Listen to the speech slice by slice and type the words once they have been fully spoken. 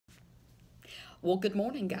Well, good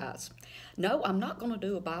morning, guys. No, I'm not going to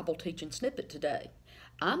do a Bible teaching snippet today.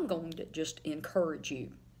 I'm going to just encourage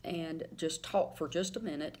you and just talk for just a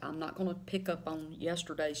minute. I'm not going to pick up on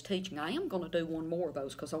yesterday's teaching. I am going to do one more of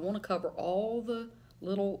those because I want to cover all the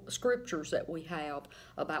little scriptures that we have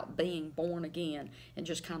about being born again and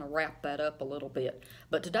just kind of wrap that up a little bit.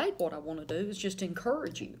 But today what I want to do is just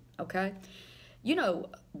encourage you, okay? You know,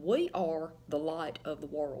 we are the light of the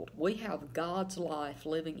world. We have God's life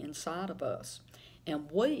living inside of us.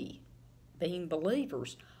 And we, being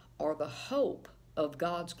believers, are the hope of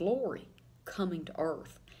God's glory coming to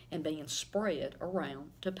earth and being spread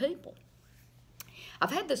around to people.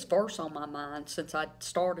 I've had this verse on my mind since I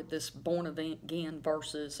started this born again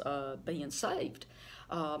versus being saved.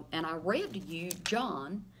 And I read to you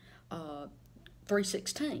John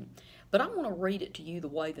 3:16. But I want to read it to you the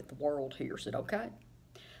way that the world hears it, okay?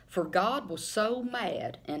 For God was so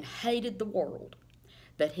mad and hated the world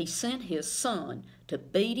that he sent his son to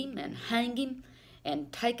beat him and hang him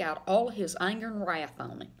and take out all his anger and wrath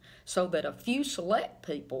on him, so that a few select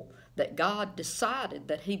people that God decided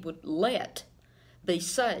that he would let be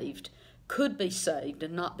saved could be saved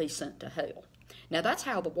and not be sent to hell. Now that's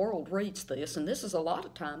how the world reads this, and this is a lot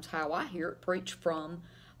of times how I hear it preached from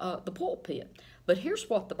the pulpit. But here's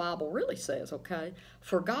what the Bible really says, okay?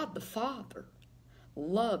 For God the Father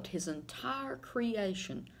loved his entire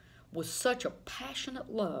creation with such a passionate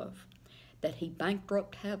love that he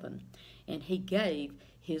bankrupt heaven and he gave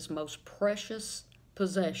his most precious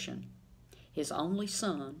possession, his only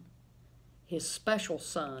son, his special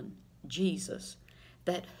son, Jesus,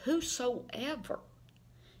 that whosoever,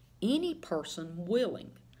 any person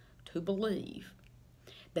willing to believe,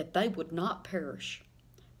 that they would not perish,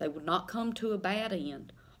 they would not come to a bad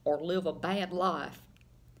end or live a bad life,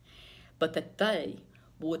 but that they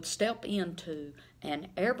would step into an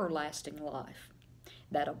everlasting life,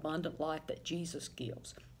 that abundant life that Jesus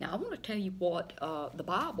gives. Now, I want to tell you what the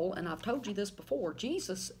Bible, and I've told you this before,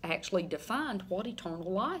 Jesus actually defined what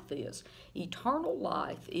eternal life is. Eternal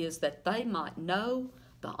life is that they might know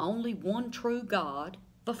the only one true God,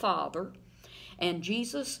 the Father, and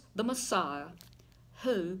Jesus, the Messiah,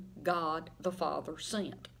 who God the Father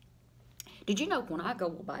sent. Did you know when I go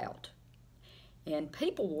about and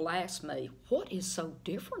people will ask me, what is so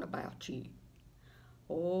different about you?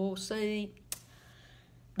 Oh, see,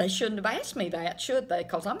 they shouldn't have asked me that, should they?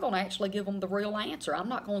 Because I'm going to actually give them the real answer. I'm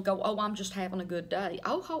not going to go, oh, I'm just having a good day.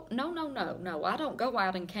 Oh, no. I don't go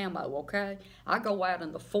out in camo, okay? I go out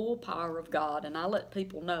in the full power of God, and I let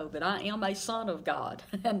people know that I am a son of God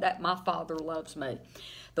and that my Father loves me.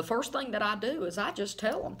 The first thing that I do is I just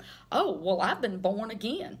tell them, oh, well, I've been born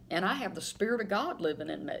again, and I have the Spirit of God living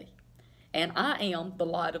in me, and I am the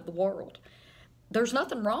light of the world. There's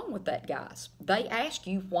nothing wrong with that, guys. They ask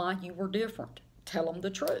you why you were different. Tell them the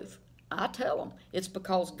truth. I tell them it's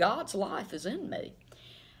because God's life is in me.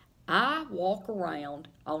 I walk around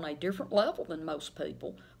on a different level than most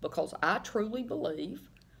people because I truly believe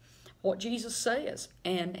what Jesus says.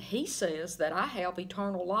 And he says that I have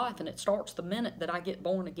eternal life, and it starts the minute that I get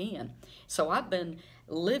born again. So I've been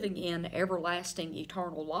living in everlasting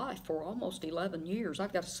eternal life for almost 11 years.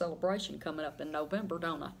 I've got a celebration coming up in November,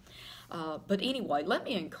 don't I? But anyway, let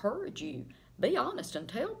me encourage you. Be honest and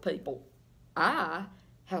tell people, I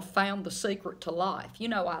have found the secret to life. You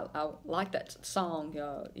know, I like that song,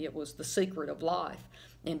 it was The Secret of Life.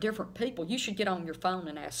 And different people, you should get on your phone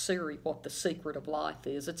and ask Siri what the secret of life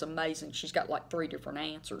is. It's amazing. She's got like 3 different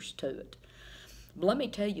answers to it. But let me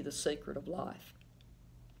tell you the secret of life.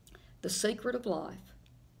 The secret of life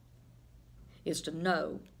is to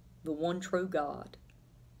know the one true God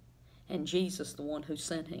and Jesus, the one who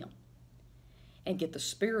sent him, and get the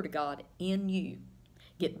Spirit of God in you.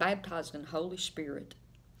 Get baptized in the Holy Spirit,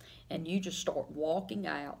 and you just start walking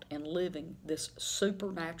out and living this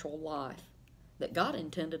supernatural life that God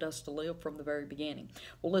intended us to live from the very beginning.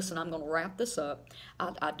 Well, listen, I'm going to wrap this up.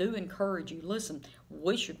 I do encourage you, listen,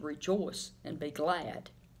 we should rejoice and be glad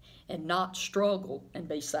and not struggle and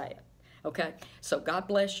be sad. Okay? So God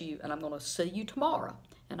bless you, and I'm going to see you tomorrow,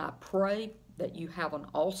 and I pray that you have an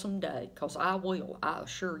awesome day, because I will. I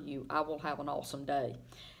assure you, I will have an awesome day.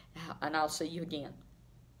 And I'll see you again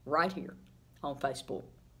right here on Facebook.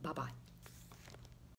 Bye-bye.